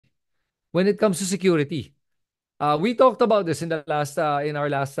when it comes to security. We talked about this in our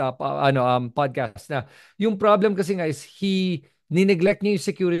last podcast na yung problem kasi nga is nineglect niya yung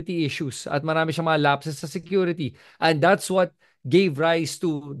security issues at marami siyang mga lapses sa security, and that's what gave rise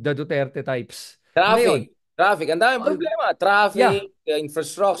to the Duterte types. Ngayon, Traffic. Ang daming uh, problema. yeah, Traffic,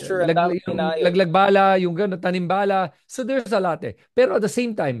 infrastructure, ang daming yung inayos. laglag bala, yung gano'n, tanim bala. So there's a lot eh. Pero at the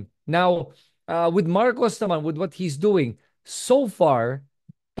same time, now, with Marcos naman, with what he's doing, so far,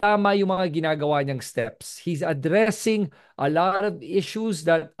 tama yung mga ginagawa niyang steps. He's addressing a lot of issues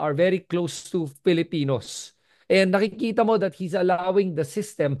that are very close to Filipinos. And nakikita mo that he's allowing the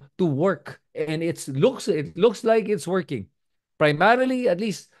system to work. And it looks like it's working. Primarily, at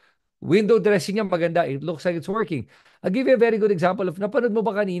least, window dressing niya maganda. It looks like it's working. I'll give you a very good example of, napanood mo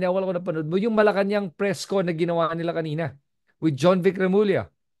ba kanina? Wala ko napanood mo. Yung Malacanang press con na ginawa nila kanina with John Vic Remulla.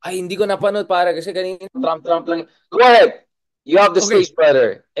 Ay, hindi ko napanood pare kasi kanina Trump lang. Go ahead. You have the Okay, stage,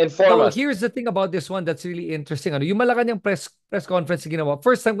 brother. Inform so us. here's the thing about this one that's really interesting. Yung Malacanang press conference na ginawa.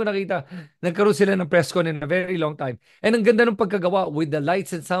 First time ko nakita, nagkaroon sila ng press con in a very long time. And ang ganda ng pagkagawa with the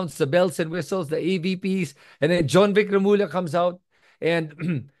lights and sounds, the bells and whistles, the AVPs, and then John Vic Remulla comes out. And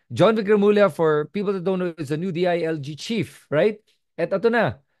John Vic Remulla, for people that don't know, is the new DILG chief, right? At ito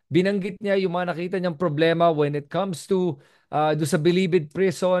na, binanggit niya yung mga nakita niyang problema when it comes to do sa Bilibid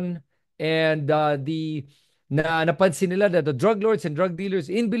prison and the na napansin nila that the drug lords and drug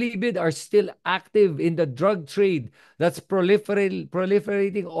dealers in Bilibid are still active in the drug trade that's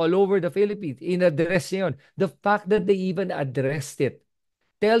proliferating all over the Philippines. In-address niya yun. The fact that they even addressed it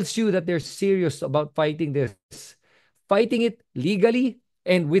tells you that they're serious about fighting this. Fighting it legally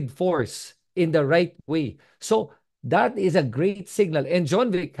and with force in the right way. So that is a great signal. And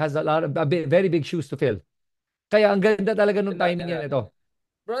John Vic has very big shoes to fill. Kaya ang ganda talaga nung Ganda, timing ganda. yan ito.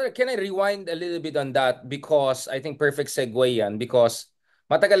 Brother, can I rewind a little bit on that? Because I think perfect segue yan. Because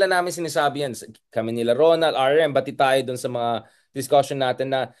matagal na namin sinasabi yan. Kami nila Ronald, RM, bati tayo dun sa mga discussion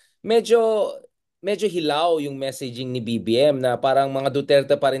natin na medyo medyo hilaw yung messaging ni BBM na parang mga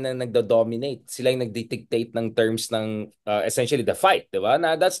Duterte pa rin ang nagdo-dominate. Sila yung nagdidictate ng terms ng essentially the fight, di ba?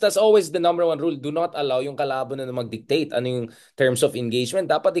 Na that's always the number one rule. Do not allow yung kalaban na mag-dictate ano yung terms of engagement.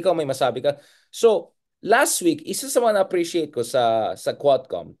 Dapat ikaw may masabi ka. So, last week, isa sa mga na-appreciate ko sa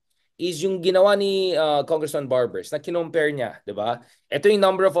Quadcom is yung ginawa ni Congressman Barbers na kinompare niya, 'di ba? Ito yung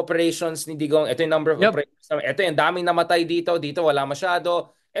number of operations ni Digong, ito yung number of Yep. operations, ito yung daming namatay dito wala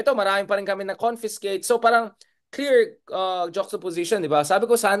masyado. Ito marami pa rin kami na confiscate. So parang clear juxtaposition, 'di ba? Sabi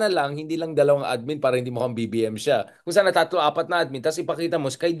ko sana lang hindi lang dalawang admin para hindi mo kang BBM siya. Kung sana tatlo, apat na admin, tapos ipakita mo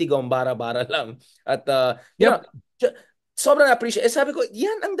kay Digong bara-bara lang. At Yep. sobrang appreciate. Sabi ko,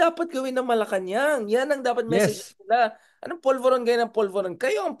 yan ang dapat gawin ng Malacanang. Yan ang dapat message Yes. nila. Anong polvoron kayo ng polvoron?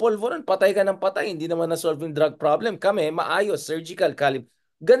 Kayo ang polvoron, patay ka ng patay. Hindi naman na-solve yung drug problem. Kami, maayos, surgical, calib.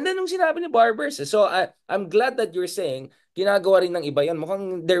 Ganda nung sinabi ni Barbers. So, I'm glad that you're saying, ginagawa rin ng iba yan.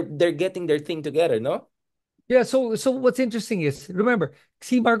 Mukhang they're getting their thing together, no? Yeah, so what's interesting is, remember,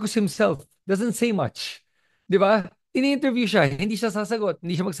 si Marcos himself doesn't say much. 'Di ba? Ini-interview siya, hindi siya sasagot,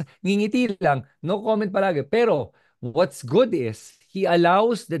 hindi siya ngingiti lang, no comment palagi. Pero what's good is he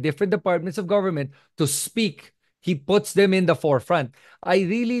allows the different departments of government to speak. He puts them in the forefront. I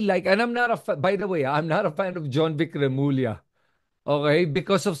really like, and I'm not by the way, I'm not a fan of John Vic Remulla. Okay,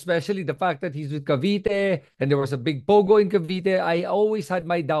 because of especially the fact that he's with Cavite and there was a big pogo in Cavite, I always had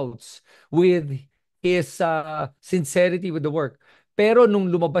my doubts with his sincerity with the work. Pero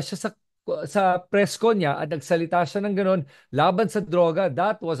nung lumabas siya sa press con niya at nagsalita siya ng ganun laban sa droga,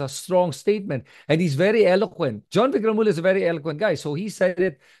 that was a strong statement. And he's very eloquent. John Vigramul is a very eloquent guy. So he said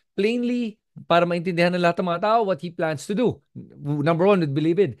it plainly para maintindihan ng lahat ng mga tao what he plans to do. Number one, would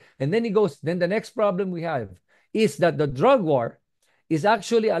believe it. And then he goes, then the next problem we have is that the drug war is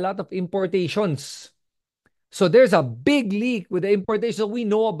actually a lot of importations. So there's a big leak with the importation we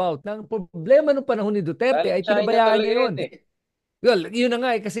know about. Nang problema nung panahon ni Duterte Galing ay China pinabayaan talaga niya yan yun. eh. Well, yun na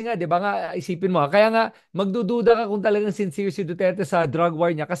nga eh, kasi nga, di ba nga, isipin mo, kaya nga, magdududa ka kung talagang sincere si Duterte sa drug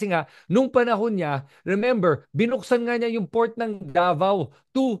war niya. Kasi nga, nung panahon niya, remember, binuksan nga niya yung port ng Davao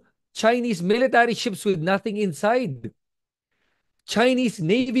to Chinese military ships with nothing inside. Chinese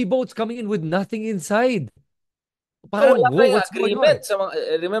Navy boats coming in with nothing inside. So Parang, wala whoa, tayong what's going agreement on? sa mga,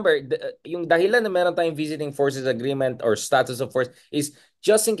 remember, yung dahilan na meron tayong visiting forces agreement or status of force is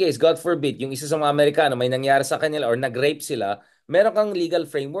just in case, God forbid, yung isa sa mga Amerikano may nangyari sa kanila or nag-rape sila, meron kang legal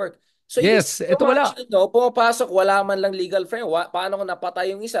framework. So ibig Yes, sabihin, eto wala. imagine no, pumapasok, wala man lang legal framework. Paano kung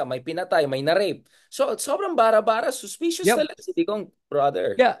napatay yung isa, may pinatay, may na-rape. So sobrang bara-bara, suspicious Yep. talaga si Digong,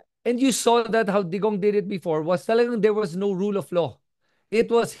 brother. Yeah, and you saw that how Digong did it before was talagang there was no rule of law. It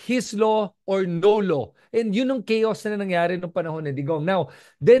was his law or no law. And yun ang chaos na nangyari nung panahon ni Digong. Now,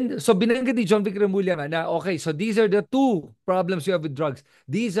 then, so binanggit ni John Vic Remulla nga na, okay, so these are the two problems you have with drugs.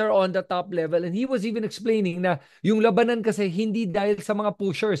 These are on the top level. And he was even explaining na yung labanan kasi hindi dahil sa mga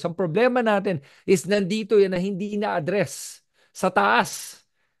pushers. Ang problema natin is nandito yan na hindi na-address sa taas.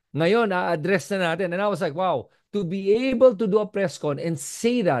 Ngayon, na-address na natin. And I was like, wow, to be able to do a press con and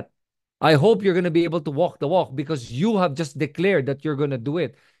say that, I hope you're going to be able to walk the walk because you have just declared that you're going to do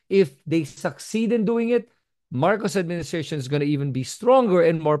it. If they succeed in doing it, Marcos administration is going to even be stronger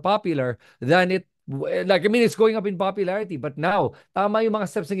and more popular than it. Like, I mean, it's going up in popularity, but now, tama yung mga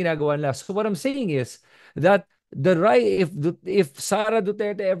steps na ginagawa nila. So what I'm saying is that the right, if Sara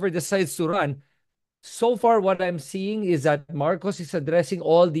Duterte ever decides to run, so far what I'm seeing is that Marcos is addressing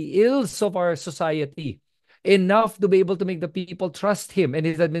all the ills of our society enough to be able to make the people trust him and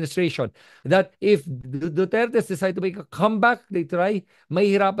his administration. That if Duterte decide to make a comeback, they try,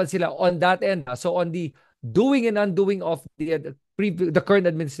 mahihirapan sila on that end. So on the doing and undoing of the current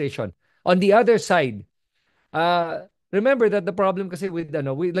administration. On the other side, remember that the problem kasi with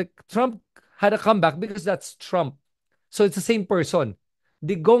like Trump had a comeback because that's Trump. So it's the same person.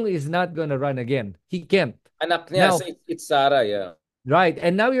 Digong is not gonna run again. He can't. Anak niya, so Now, it's Sarah, yeah. right.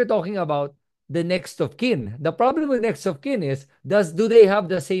 And now you're talking about the next of kin. The problem with next of kin is do they have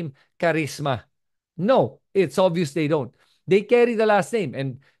the same charisma? No, it's obvious they don't. They carry the last name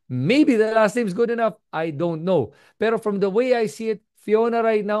and maybe the last name is good enough. I don't know. Pero from the way I see it, Fiona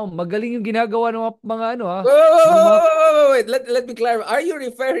right now, magaling yung ginagawa ng mga ano Wait, wait, ng mga wait, wait, wait. Let me clarify. Are you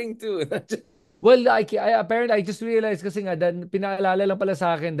referring to? well, I apparently I just realized kasi nga pinaalala lang pala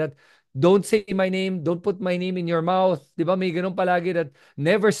sa akin that don't say my name, don't put my name in your mouth. 'Di ba? May ganun palagi that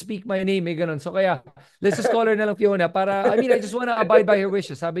never speak my name, may ganun. So kaya let's just call her na lang Fiona para I mean I just wanna abide by her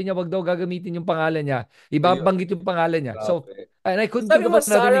wishes. Sabi niya wag daw gagamitin yung pangalan niya. Ayun, Ibabanggit yung pangalan niya. So grabe. and I couldn't Sabi think of mo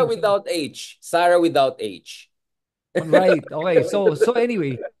another Sarah name. So without H. Sarah without H. right. Okay. So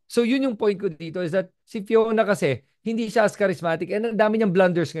anyway, so yun yung point ko dito is that si Fiona kasi hindi siya as charismatic and ang dami niyang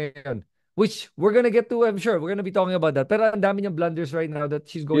blunders ngayon. Which we're gonna get to, I'm sure. We're gonna be talking about that. Pero ang dami niyang blunders right now that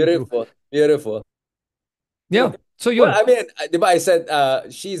she's going through. Beautiful. Beautiful. Yeah. So Well, yun. I mean, di ba I said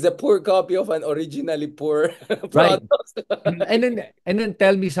she's a poor copy of an originally poor Right. product. And then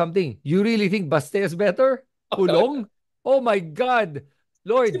tell me something. You really think Baste is better? Kulong? Oh my God. Si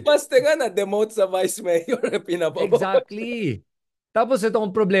Lord. Paste nga na-demote sa vice mayor na pinababa. Exactly. Tapos ito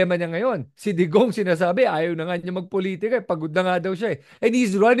ang problema niya ngayon. Si Digong sinasabi, ayaw na nga niya magpolitika. Pagod na nga daw siya eh. And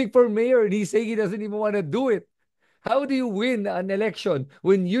he's running for mayor and he's saying he doesn't even want to do it. How do you win an election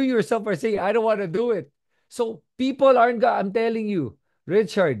when you yourself are saying, I don't want to do it? So people aren't, I'm telling you,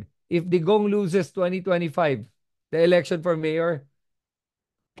 Richard, if Digong loses 2025, the election for mayor,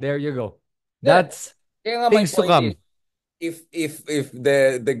 there you go. Yeah. That's Kaya nga my things to point is, come. if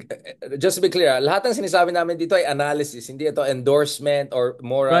the just to be clear, lahat ng sinasabi namin dito ay analysis, hindi ito endorsement or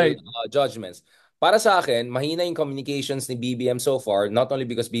moral Right. judgments. Para sa akin, mahina yung communications ni BBM so far, not only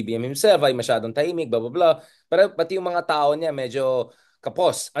because BBM himself ay masyadong tahimik, blah blah blah, pero pati yung mga tao niya medyo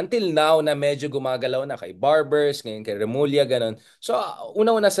kapos. Until now na medyo gumagalaw na kay Barbers, ngayon kay Remulla, ganun. So,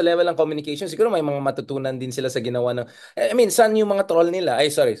 una-una sa level ng communication, siguro may mga matutunan din sila sa ginawa ng I mean, saan yung mga troll nila?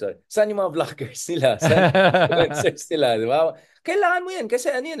 Ay, sorry, sorry. Saan yung mga vloggers nila? Saan influencers nila, di ba? Kailangan mo yan kasi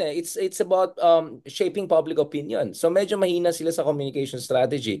ano yun eh, it's about shaping public opinion. So medyo mahina sila sa communication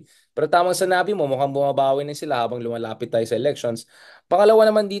strategy. Pero tamang sanabi mo, mukhang bumabawi na sila habang lumalapit tayo sa elections. Pangalawa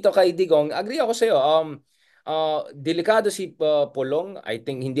naman dito kay Digong, agree ako sa'yo. Delikado si Polong. I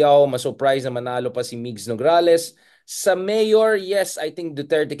think hindi ako masurprise na manalo pa si Migs Nograles. Sa mayor, yes, I think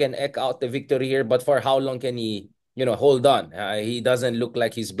Duterte can eke out the victory here, but for how long can he, hold on? He doesn't look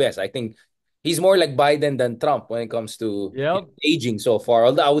like his best. I think he's more like Biden than Trump when it comes to Yep. aging so far.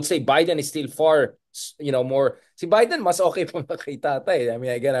 Although I would say Biden is still far, more. Si Biden mas okay pa kay tatay. I mean,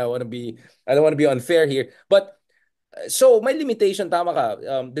 again, I don't want to be unfair here. But so may limitation, tama ka.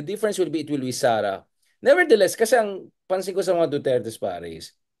 The difference will be it will be Sara. Nevertheless, kasi ang pansin ko sa mga Dutertes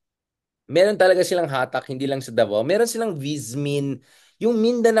pares, meron talaga silang hatak, hindi lang sa Davao. Meron silang Vismin. Yung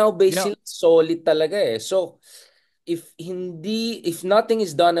Mindanao base Yep. sila solid talaga eh. So, if nothing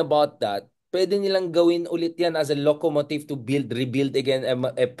is done about that, pwede nilang gawin ulit yan as a locomotive to rebuild again a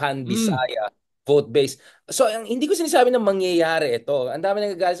Mm. pan-Bisaya vote base. So, hindi ko sinasabi na mangyayari ito. Ang dami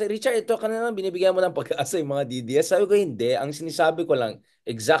nagagalit. Richard, ito ka na naman, binibigyan mo ng pag-asa yung mga DDS. Sabi ko, hindi. Ang sinasabi ko lang,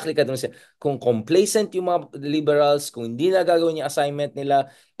 exactly katulad siya. Kung complacent yung mga liberals, kung hindi na gagawin yung assignment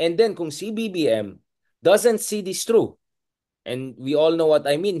nila, and then kung si BBM doesn't see this through, and we all know what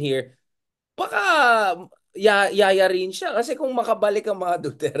I mean here, baka yayarin siya. Kasi kung makabalik ang mga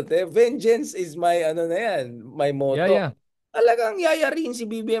Duterte, vengeance is my, ano na yan, my Yeah, motto. yeah. talagang yayarin si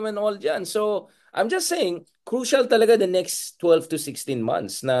BBM and all dyan. So, I'm just saying, crucial talaga the next 12 to 16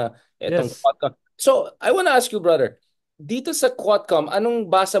 months na etong Yes. Quadcom. So, I wanna ask you, brother, dito sa Quadcom, anong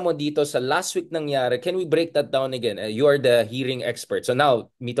basa mo dito sa last week nangyari? Can we break that down again? You are the hearing expert. So now,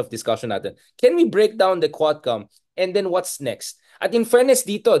 meat of discussion natin. Can we break down the Quadcom and then what's next? At in fairness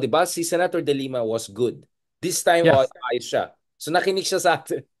dito, di ba, si Senator De Lima was good. This time, Yeah. ayos siya. So nakinig siya sa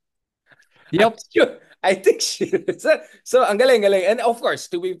atin. I'm Yep. sure. I think she so ang galing. And of course,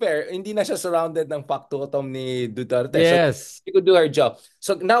 to be fair, hindi na siya surrounded ng factotum ni Duterte. So Yes. she could do her job.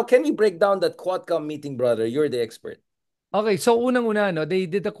 So now can we break down that Quadcom meeting, brother? You're the expert. Okay, so unang-una, no, they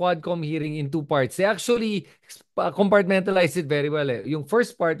did the Quadcom hearing in two parts. They actually compartmentalized it very well. Eh. Yung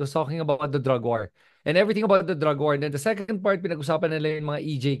first part was talking about the drug war and everything about the drug war. And then the second part, pinag-usapan nila yung mga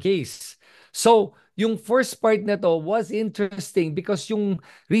EJ case. So, yung first part na to was interesting because yung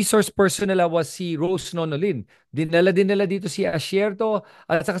resource person nila was si Rose Nonolin. Dinala din nila dito si Asierto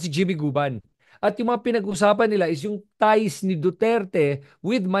at saka si Jimmy Guban. At yung mga pinag-usapan nila is yung ties ni Duterte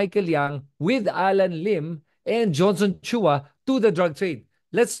with Michael Yang, with Alan Lim, and Johnson Chua to the drug trade.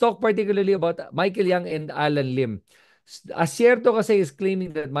 Let's talk particularly about Michael Yang and Alan Lim. Asierto kasi is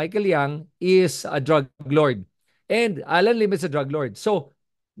claiming that Michael Yang is a drug lord and Alan Lim is a drug lord. So,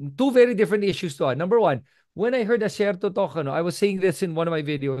 two very different issues to. Number one, when I heard Asierto talk, I was saying this in one of my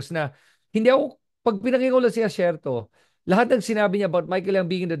videos na hindi ako, pag pinakinggan ko lang si Asierto, lahat ng sinabi niya about Michael Yang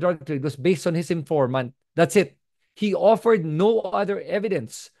being in the drug trade was based on his informant. That's it. He offered no other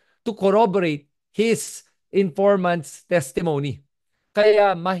evidence to corroborate his informant's testimony.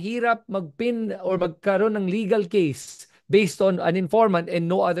 Kaya mahirap magpin or magkaroon ng legal case based on an informant and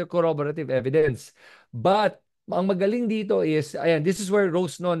no other corroborative evidence. But ang magaling dito is, ayan, this is where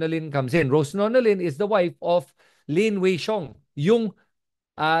Rose Nonolin comes in. Rose Nonolin is the wife of Lin Wei Xiong, yung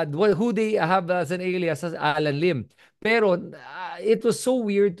who they have as an alias as Alan Lim. Pero it was so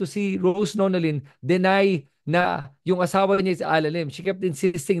weird to see Rose Nonolin deny na yung asawa niya is Alan Lim. She kept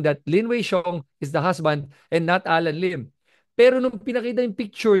insisting that Lin Wei Xiong is the husband and not Alan Lim. Pero nung pinakita yung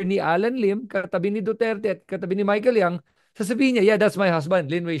picture ni Alan Lim, katabi ni Duterte at katabi ni Michael Yang, sasabihin niya, yeah, that's my husband,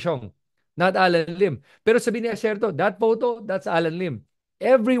 Lin Wei Xiong, not Alan Lim. Pero sabi ni Acerto, that photo, that's Alan Lim.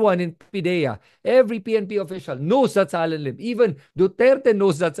 Everyone in PIDEA, every PNP official knows that's Alan Lim. Even Duterte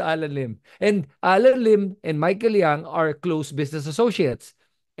knows that's Alan Lim. And Alan Lim and Michael Yang are close business associates.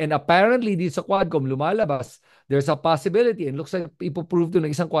 And apparently, dito sa Quadcom, lumalabas, there's a possibility, and looks like ipoprove to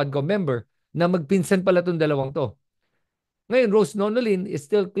ng isang Quadcom member, na magpinsan pala itong dalawang to. Ngayon, Rose Nonolin is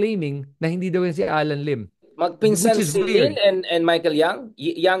still claiming na hindi daw yan si Alan Lim, which Magpinsan is si Lin weird. and Michael Yang?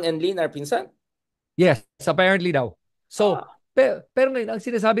 Yang and Lin are pinsan? Yes, apparently daw. So, Ah, pero ngayon, ang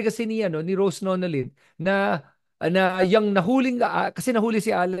sinasabi kasi niya, no, ni Rose Nonolin, na yung nahuling, kasi nahuli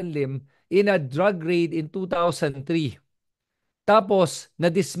si Alan Lim in a drug raid in 2003. Tapos,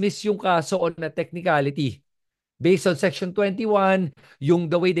 na-dismiss yung kaso on a technicality based on Section 21, yung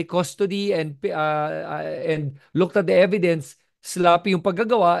the way they custody and looked at the evidence, sloppy yung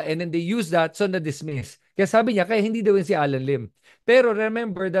paggagawa, and then they use that, so na-dismiss. Kaya sabi niya, kaya hindi daw yun si Alan Lim. Pero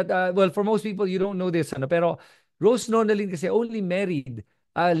remember that, well, for most people, you don't know this, pero Rose Nonalyn kasi only married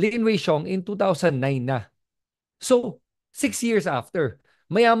Lin Wei Xiong in 2009 na. So, 6 years after.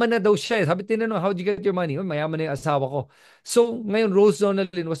 Mayaman na daw siya. Sabi, tinanong, how'd you get your money? Oh, mayaman na yung asawa ko. So, ngayon, Rose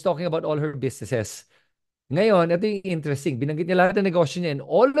Nonalyn was talking about all her businesses. Ngayon, ito yung interesting. Binanggit niya lahat ng negosyo niya and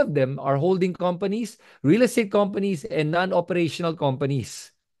all of them are holding companies, real estate companies, and non-operational companies.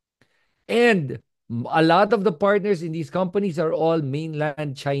 And a lot of the partners in these companies are all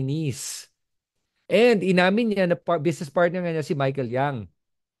mainland Chinese. And inamin niya na business partner nga niya si Michael Yang.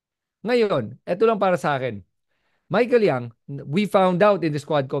 Ngayon, ito lang para sa akin. Michael Yang, we found out in the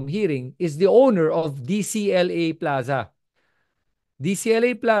Quadcom hearing, is the owner of DCLA Plaza.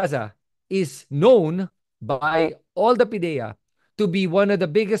 DCLA Plaza is known by all the PIDEA to be one of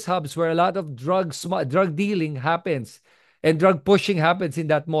the biggest hubs where a lot of drug dealing happens and drug pushing happens in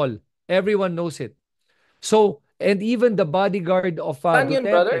that mall. Everyone knows it. So, and even the bodyguard of saan yun,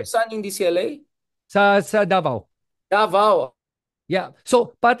 brother? Duterte Saan yung DCLA? sa Davao. Davao. Yeah.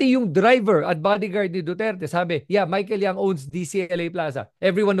 So, pati yung driver at bodyguard ni Duterte, sabi, yeah, Michael Yang owns DCLA Plaza.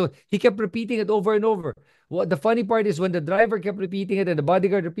 Everyone knows. He kept repeating it over and over. What the funny part is when the driver kept repeating it and the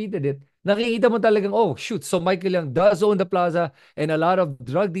bodyguard repeated it, nakikita mo talagang, oh, shoot, so Michael Yang does own the plaza and a lot of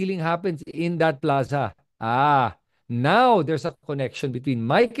drug dealing happens in that plaza. Now there's a connection between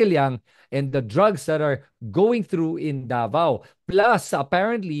Michael Yang and the drugs that are going through in Davao. Plus,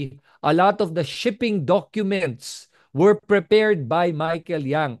 apparently, a lot of the shipping documents were prepared by Michael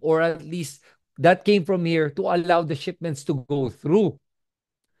Yang, or at least that came from here to allow the shipments to go through.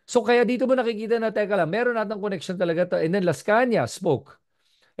 So kaya dito mo nakikita na, teka lang, meron natang connection talaga to. And then Las Cañas spoke.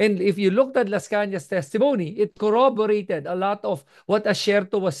 And if you looked at Las Cañas' testimony, it corroborated a lot of what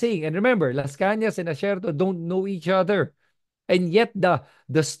Asierto was saying. And remember, Las Cañas and Asierto don't know each other. And yet the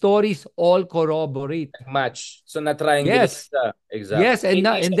stories all corroborate. Match. So na-triangulate Yes. siya. Exact. Yes, and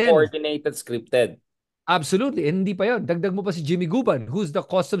Hindi and siya then coordinated, scripted. absolutely, and hindi pa 'yon. Dagdag mo pa si Jimmy Guban, who's the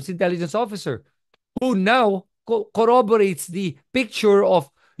Customs Intelligence Officer, who now corroborates the picture of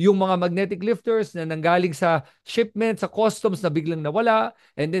yung mga magnetic lifters na nanggaling sa shipment, sa customs na biglang nawala.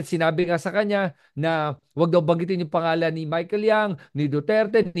 And then sinabi nga sa kanya na wag daw banggitin yung pangalan ni Michael Yang, ni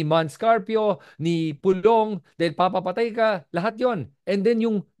Duterte, ni Man Scarpio, ni Pulong, dahil papapatay ka. Lahat yon. And then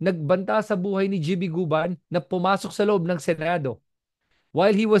yung nagbanta sa buhay ni Jimmy Guban na pumasok sa loob ng Senado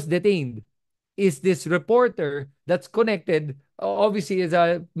while he was detained is this reporter that's connected, obviously, he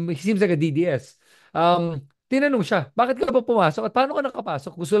seems like a DDS. Tinanong siya, bakit ka ba pumasok at paano ka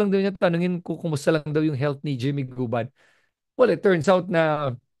nakapasok? Gusto lang daw niya tanungin kung kumusta lang daw yung health ni Jimmy Guban. Well, it turns out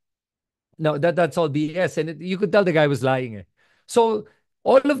na no, that's all BS. And you could tell the guy was lying. Eh. So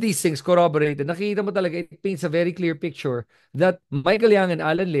all of these things corroborated. Nakikita mo talaga, it paints a very clear picture that Michael Yang and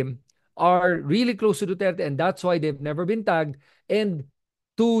Alan Lim are really close to Duterte, and that's why they've never been tagged. And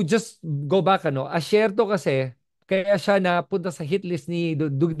to just go back, Asierto kasi, kaya siya napunta sa hit list ni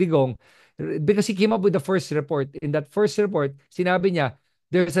Dugdigong because he came up with the first report. In that first report, sinabi niya,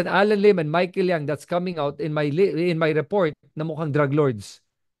 there's an Alan Lim and Michael Yang that's coming out in my report na mukhang drug lords.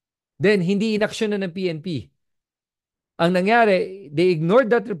 Then, hindi inaksyon na ng PNP. Ang nangyari, they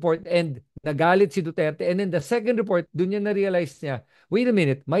ignored that report and nagalit si Duterte. And then the second report, doon niya na-realize niya, wait a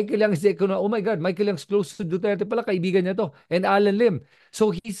minute, Michael Yang is the oh my God, Michael Yang's close to Duterte pala, kaibigan niya to. And Alan Lim.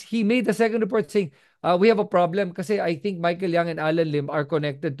 So he made the second report saying, we have a problem kasi I think Michael Yang and Alan Lim are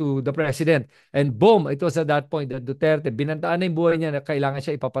connected to the president. And boom, it was at that point that Duterte, binantaan na yung buhay niya na kailangan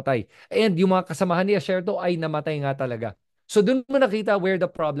siya ipapatay. And yung mga kasamahan ni Asierto ay namatay nga talaga. So doon mo nakita where the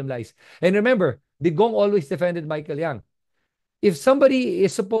problem lies. And remember, Digong always defended Michael Yang. If somebody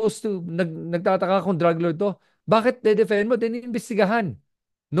is supposed to, nagtataka kung drug lord to, bakit de-defend mo? Then iimbestigahan.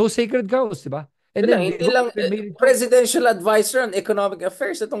 No sacred cows, di ba? And Yun lang, then hindi Digong lang even made it so. presidential advisor on economic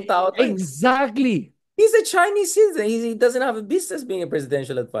affairs itong tao to. Exactly. He's a Chinese citizen. He doesn't have a business being a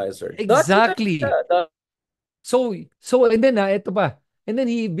presidential advisor. Document Exactly. siya. So, and then ito pa. And then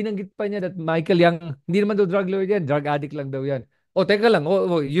binanggit pa niya that Michael Yang, hindi naman daw drug lord yan, drug addict lang daw yan. Oh, teka lang.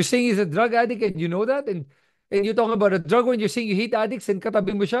 You're saying he's a drug addict and you know that? And you talk about a drug when you're saying you hate addicts and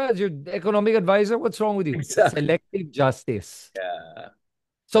katabi mo siya as your economic advisor? What's wrong with you? Exactly. Selective justice. Yeah.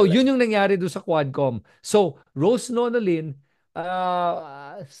 So, yun yung nangyari doon sa Quadcom. So, Rose Nonolin,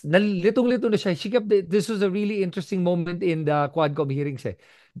 nalitong-lito na siya. This was a really interesting moment in the Quadcom hearings eh.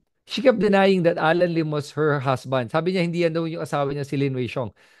 She kept denying that Alan Lim was her husband. Sabi niya, hindi yan daw yung asawa niya si Lin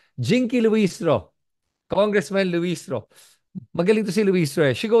Wei-Xiong. Jinky Luistro, Congressman Luistro. Magaling to si Luistro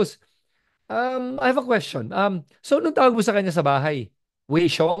eh. She goes, I have a question. So, anong tawag mo sa kanya sa bahay?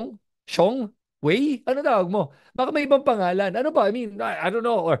 Wei-Xiong? Xiong? Wei? Ano tawag mo? Baka may ibang pangalan. Ano ba? I mean, I don't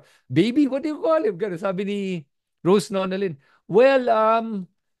know. Or, baby, what do you call him? Ganun, sabi ni Rose Nonalyn. Well,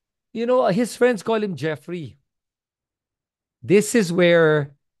 his friends call him Jeffrey. This is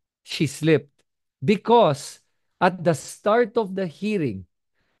where she slipped. Because at the start of the hearing,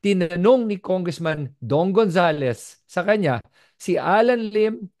 tinanong ni Congressman Don Gonzales sa kanya, si Alan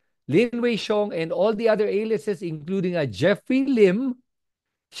Lim, Lin Wei Xiong, and all the other aliases, including a Jeffrey Lim,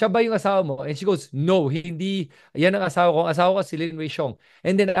 siya ba yung asawa mo? And she goes, no, hindi. Yan ang asawa ko. Ang asawa ko si Lin Wei Xiong.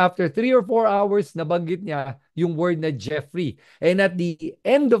 And then after 3 or 4 hours, nabanggit niya yung word na Jeffrey. And at the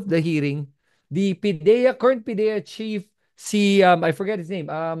end of the hearing, the current PIDEA chief, I forget his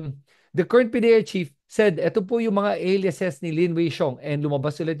name, the current PIDEA chief said, ito po yung mga aliases ni Lin Wei Xiong. And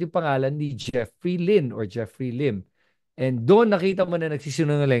lumabas ulit yung pangalan ni Jeffrey Lin or Jeffrey Lim. And doon nakita mo na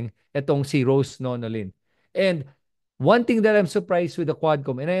nagsisinungaling itong si Rose Nonolin. And one thing that I'm surprised with the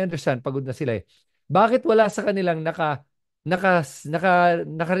Quadcom, and I understand, pagod na sila eh. Bakit wala sa kanilang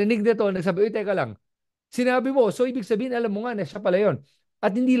nakarinig nito, nagsabi, uy, teka lang, sinabi mo, so ibig sabihin, alam mo nga na siya pala yun.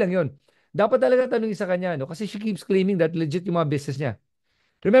 At hindi lang yun. Dapat talaga tanungin sa kanya, no? Kasi she keeps claiming that legit yung mga business niya.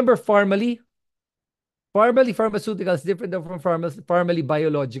 Remember Pharmaly? Pharmaly Pharmaceuticals different from Pharmaly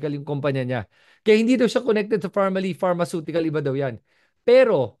Biological yung kumpanya niya. Kaya hindi daw siya connected sa Pharmaly Pharmaceutical, iba daw yan.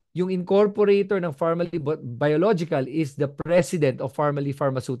 Pero yung incorporator ng Pharmaly Biological is the president of Pharmaly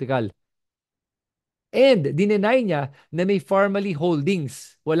Pharmaceutical. And dinenay niya na may Pharmaly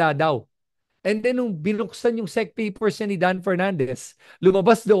Holdings. Wala daw. And then nung binuksan yung SEC papers niya ni Dan Fernandez,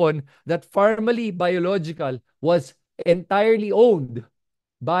 lumabas doon that Pharmaly Biological was entirely owned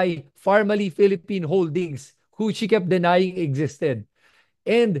by Pharmaly Philippine Holdings, who she kept denying existed.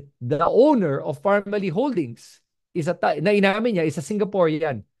 And the owner of Parmali Holdings na inamin niya, is a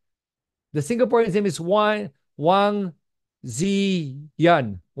Singaporean. The Singaporean's name is Wang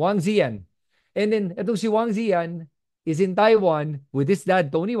Ziyan. Wang Ziyan. And then, itong si Wang Ziyan is in Taiwan with his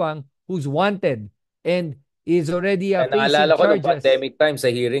dad, Tony Wang, who's wanted and is already And facing naalala ko nung charges. pandemic time sa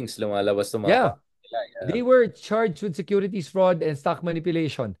hearings, lumalabas ng mga Yeah, pangalan nila. Yeah. they were charged with securities fraud and stock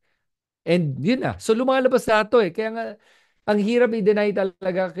manipulation. And yun na. So lumalabas na ito eh. Kaya nga, ang hirap i-deny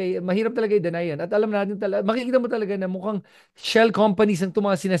talaga mahirap talaga i-deny yan. At alam natin talaga, makikita mo talaga na mukhang shell companies ang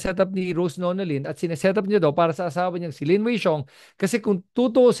mga sineset up ni Rose Nonolin at sineset up niya daw para sa asawa niyang si Lin Wei Xiong. Kasi kung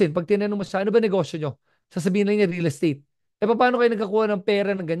tutuusin, pag tinanong mo siya, ano ba negosyo niyo? Sasabihin lang niya real estate. Eh paano kayo nagkakuha ng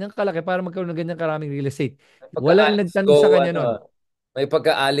pera ng ganyang kalaki para magkaroon ng ganyang karaming real estate? May Walang pagka-Alice nagtanong sa Go, kanya ano, nun. may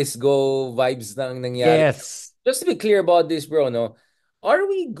pagka-Alice Go vibes nang nangyari. Yes. Just to be clear about this, bro, no? Are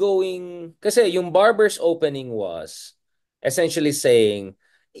we going, kasi yung Barber's opening was essentially saying,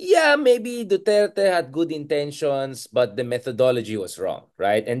 yeah, maybe Duterte had good intentions, but the methodology was wrong,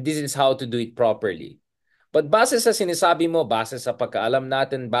 right? And this is how to do it properly. But base sa sinasabi mo, base sa pagkaalam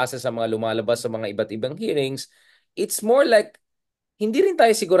natin, base sa mga lumalabas sa mga iba't ibang hearings, it's more like hindi rin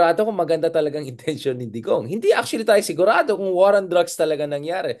tayo sigurado kung maganda talagang intention ni Digong. Hindi actually tayo sigurado kung war on drugs talaga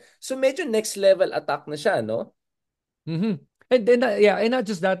nangyari. So medyo next level attack na siya, no? Mm-hmm. And then, yeah, and not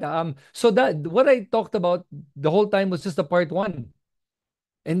just that. So that what I talked about the whole time was just the part one,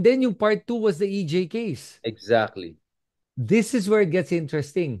 and then yung part two was the EJ case. Exactly. This is where it gets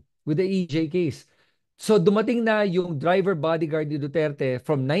interesting with the EJ case. So dumating na yung driver bodyguard ni Duterte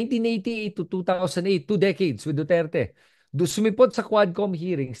from 1988 to 2008, 2 decades with Duterte. Sumipot sa Quadcom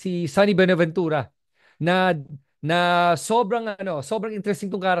hearing si Sonny Benaventura na sobrang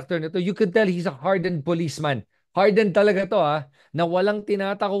interesting tong character nito. You can tell he's a hardened policeman. Hardened talaga to na walang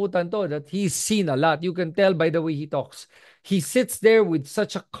tinatakutan to, that he's seen a lot. You can tell by the way he talks. He sits there with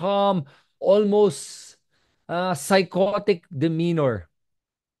such a calm, almost psychotic demeanor.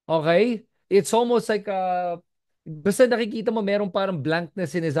 Okay? It's almost like basta nakikita mo merong parang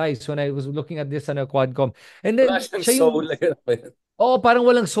blankness in his eyes when I was looking at this on a Quadcom. And Wala then siyang siya yung soul. Like, oh, parang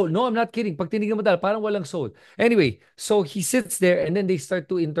walang soul. No, I'm not kidding. Pag tinignan mo talaga, parang walang soul. Anyway, so he sits there and then they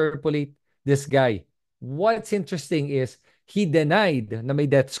start to interpolate this guy. What's interesting is he denied na may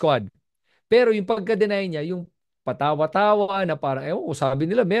death squad. Pero yung pagka-deny niya, yung patawa-tawa na parang, sabi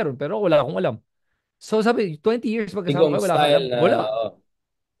nila meron, pero wala akong alam. So sabi, 20 years magkasama Digong kayo, wala kang alam? style na, Wala. oo.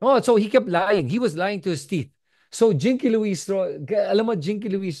 Oh, so he kept lying. He was lying to his teeth. So Jinky Luistro, alam mo Jinky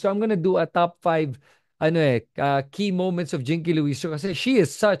Luistro, I'm gonna do a top five key moments of Jinky Luistro kasi she is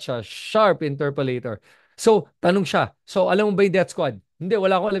such a sharp interpolator. So, tanong siya. So, alam mo ba yung death squad? Hindi,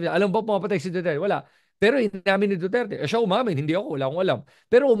 wala akong alam. Alam mo ba pumapatay si Duterte? Wala. Pero inamin ni Duterte. Siya umamin, hindi ako, wala akong alam.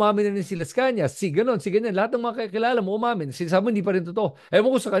 Pero umamin na rin si Las Cañas, si ganon, si ganyan. Lahat ng mga kakilala mo umamin. Sinasabi mo, hindi pa rin totoo.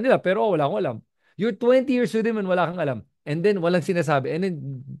 Ewan ko sa kanila, pero wala akong alam. You're 20 years with him and wala kang alam. And then walang sinasabi. And then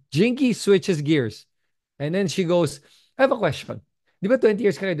Jinky switches gears. And then she goes, I have a question. Di ba 20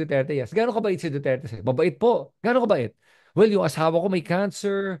 years ka kay Duterte? Yes. Gano'ng kabait si Duterte sa'yo? Mabait po. Gano'ng kabait? Well, yung asawa ko may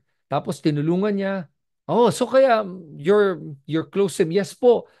cancer. Tapos tinulungan niya. Oh, so kaya you're close to him. Yes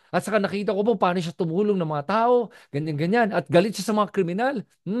po. At saka nakita ko po paano siya tumulong ng mga tao. Ganyan-ganyan. At galit siya sa mga kriminal.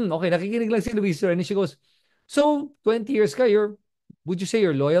 Okay, nakikinig lang si Luis. And she goes, so 20 years ka, would you say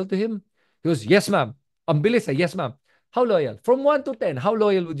you're loyal to him? He goes, yes ma'am. Ang bilis yes ma'am. How loyal? From 1 to 10, how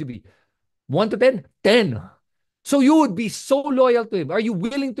loyal would you be? 1 to 10? 10. So you would be so loyal to him. Are you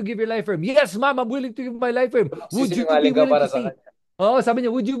willing to give your life for him? Yes, ma'am, I'm willing to give my life for him. Would you be Magsisinungaling ka willing para to sa say, kanya. oh, sabi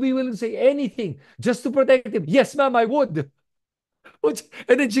niya, would you be willing to say anything just to protect him? Yes, ma'am, I would.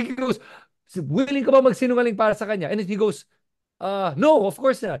 And then she goes, willing ka ba magsinungaling para sa kanya? And then he goes, no, of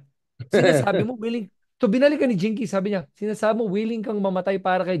course not. Sinasabi mo, willing. So binalikan ni Jinky, sabi niya, sinasabi mo, willing kang mamatay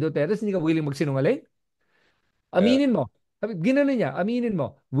para kay Duterte, hindi ka willing magsinungaling? Yeah. Aminin mo. Sabi, ginanon niya, aminin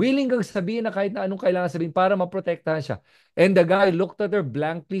mo. Willing kang sabihin na kahit na anong kailangan sabihin para maprotektahan siya. And the guy looked at her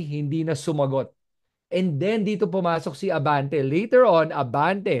blankly, hindi na sumagot. And then dito pumasok si Abante. Later on,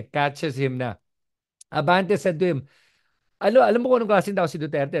 Abante catches him na. Abante said to him, alam mo kung anong klaseng tao si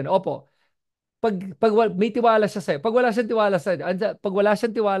Duterte? Opo, may tiwala siya sa'yo. Pag wala siyang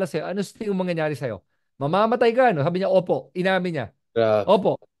tiwala sa'yo, ano sa tingin mo mangyayari sa'yo? Mamamatay ka, no? Sabi niya, opo. Inamin niya. Grabe.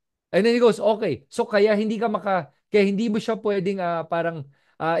 Opo. And then he goes, okay. So kaya hindi mo siya pwedeng parang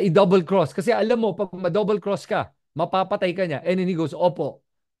i-double cross. Kasi alam mo, pag ma-double cross ka, mapapatay ka niya. And then he goes, opo.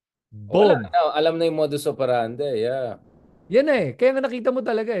 Wala Boom. na. Alam na yung modus operandi. Yeah. Yan Kaya nga nakita mo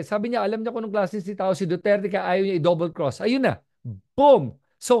talaga Sabi niya, alam niya kung anong klase si tao si Duterte kaya ayaw niya i-double cross. Ayun na. Boom.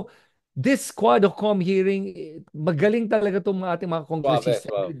 So, this Quadcom hearing, magaling talaga itong mga ating mga Suave, kongresista.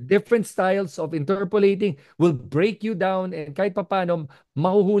 suave. Different styles of interpolating will break you down and kahit papaano,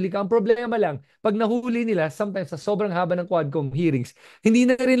 mahuhuli ka. Ang problema lang, pag nahuli nila, sometimes sa sobrang haba ng Quadcom hearings, hindi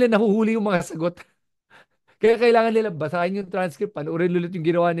na rin nila nahuhuli yung mga sagot. Kaya kailangan nila basahin yung transcript, panoorin ulit yung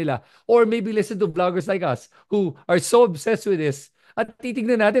ginawa nila, or maybe listen to vloggers like us who are so obsessed with this at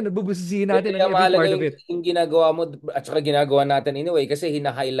titignan natin at bubusisihin natin ang Kaya every mahalaga part of it. yung ginagawa mo at saka ginagawa natin anyway kasi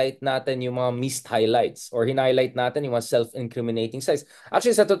hina-highlight natin yung mga missed highlights or hina-highlight natin yung mga self-incriminating sides.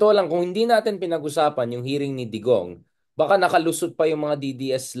 Actually, sa totoo lang, kung hindi natin pinag-usapan yung hearing ni Digong, baka nakalusot pa yung mga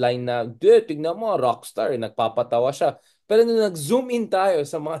DDS line na, tignan mo, rockstar, nagpapatawa siya. Pero nung nag-zoom in tayo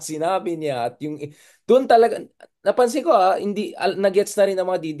sa mga sinabi niya at yung, doon talaga, napansin ko hindi, nag-gets na rin ng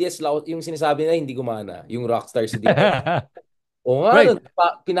mga DDS, yung sinasabi nila hindi gumana, yung rockstar si Digong. O nga, no,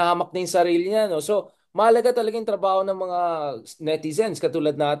 Right. pinahamak na yung sarili niya, no? So, mahalaga talaga yung trabaho ng mga netizens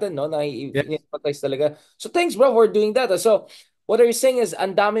katulad natin, no? Na Yes. i-empathize talaga. So, thanks, bro, for doing that. So, what are you saying is,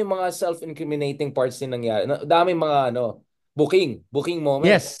 ang daming mga self-incriminating parts din nangyari. Daming mga, ano, booking moment.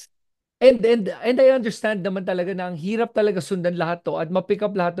 Yes. And I understand naman talaga na ang hirap talaga sundan lahat to at ma-pick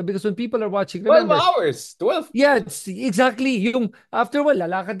up lahat to because when people are watching, 12 remember, hours! 12! yeah, exactly. Yung after a while,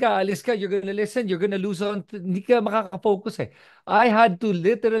 lalakad ka, alis ka, you're gonna listen, you're gonna lose on, hindi ka makaka-focus eh. I had to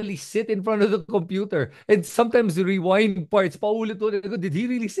literally sit in front of the computer and sometimes rewind parts, paulit-ulit. Did he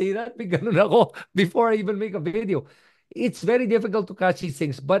really say that? May ganun ako before I even make a video. It's very difficult to catch these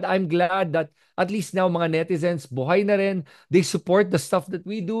things, but I'm glad that at least now mga netizens, buhay na rin, they support the stuff that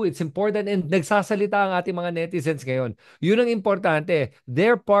we do. It's important and nagsasalita ang ating mga netizens ngayon. Yun ang importante.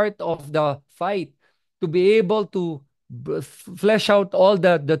 They're part of the fight to be able to flesh out all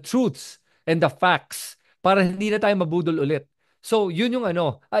the truths and the facts para hindi na tayo mabudol ulit. So, yun yung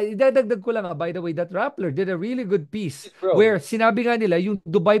ano. Ay, idadagdag ko lang, by the way, that Rappler did a really good piece Bro, where sinabi nga nila yung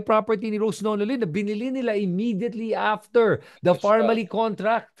Dubai property ni Rose Nonolin na binili nila immediately after the huge, Farmally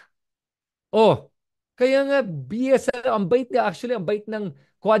contract. Oh, kaya nga BS ang bait niya actually ang bait ng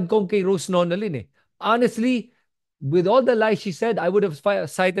Quadcom kay Rose Nonolin eh. Honestly, with all the lies she said, I would have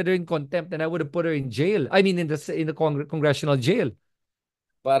cited her in contempt and I would have put her in jail. I mean in the congressional jail.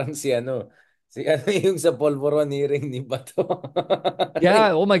 parang si ano yung sa Polvoron hearing ni Bato.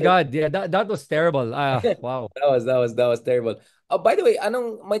 Yeah, oh my God. Yeah, that was terrible. Ah, wow. That was terrible. By the way,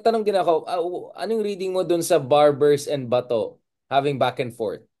 may tanong din ako. Anong reading mo dun sa Barbers and Bato having back and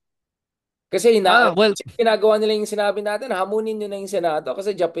forth? Kasi Well, ginagawa nila yung sinabi natin, hamunin nyo na yung Senado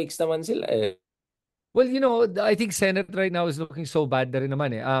kasi Japix naman sila eh. Well, I think Senate right now is looking so bad na rin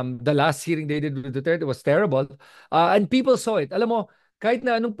naman eh. The last hearing they did with Duterte was terrible. And people saw it. Alam mo, kahit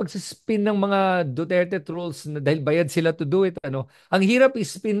na anong pagsispin ng mga Duterte trolls na dahil bayad sila to do it, ang hirap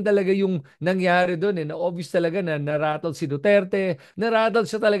i-spin talaga yung nangyari doon eh. Na obvious talaga na narattle si Duterte, narattle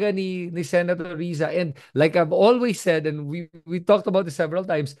siya talaga ni Senator Riza. And like I've always said, and we talked about this several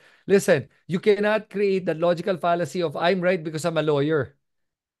times, listen, you cannot create that logical fallacy of I'm right because I'm a lawyer.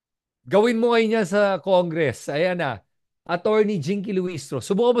 Gawin mo ngayon yan sa Congress. Ayan na. Attorney Jinky Luistro.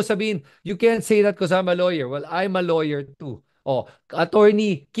 Subukan mo sabihin, you can't say that because I'm a lawyer. Well, I'm a lawyer too. Oh,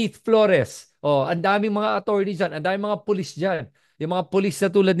 Attorney Keith Flores. Oh, ang daming mga attorney dyan. Ang daming mga pulis dyan. Yung mga pulis na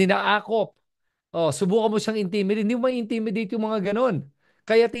tulad ni Naakop. Oh, subukan mo siyang intimidate. Hindi mo ma-intimidate yung mga ganon.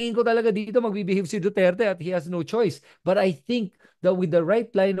 Kaya tingin ko talaga dito magbibehave si Duterte at he has no choice. But I think that with the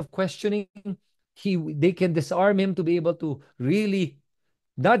right line of questioning, they can disarm him to be able to really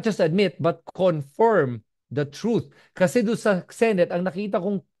not just admit but confirm the truth. Kasi doon sa Senate, ang nakita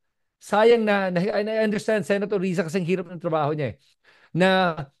kong sayang I understand Senator Risa kasi ang hirap ng trabaho niya eh.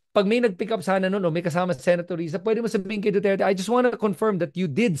 Na pag may nag-pick up sana noon o may kasama si Senator Risa, pwede mo sabihin kay Duterte, I just want to confirm that you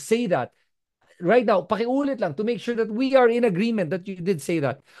did say that right now, pakiulit lang to make sure that we are in agreement that you did say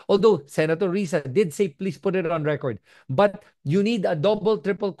that. Although Senator Risa did say, please put it on record. But you need a double,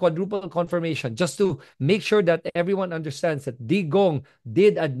 triple, quadruple confirmation just to make sure that everyone understands that Digong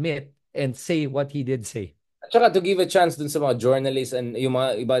did admit and say what he did say. At saka to give a chance dun sa mga journalists and yung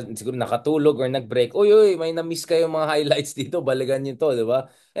mga iba siguro nakatulog or nag-break. Uy, uy, may na-miss kayo mga highlights dito. Balikan nyo to, di ba?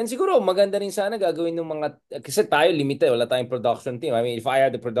 And siguro maganda rin sana gagawin ng mga, kasi tayo limited, wala tayong production team. I mean, if I had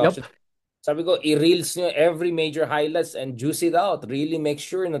the Yep. production, sabi ko, i-reels nyo every major highlights and juice it out. Really make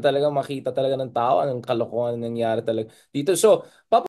sure na talaga makita talaga ng tao ang kalokohan na nangyari talaga dito. So,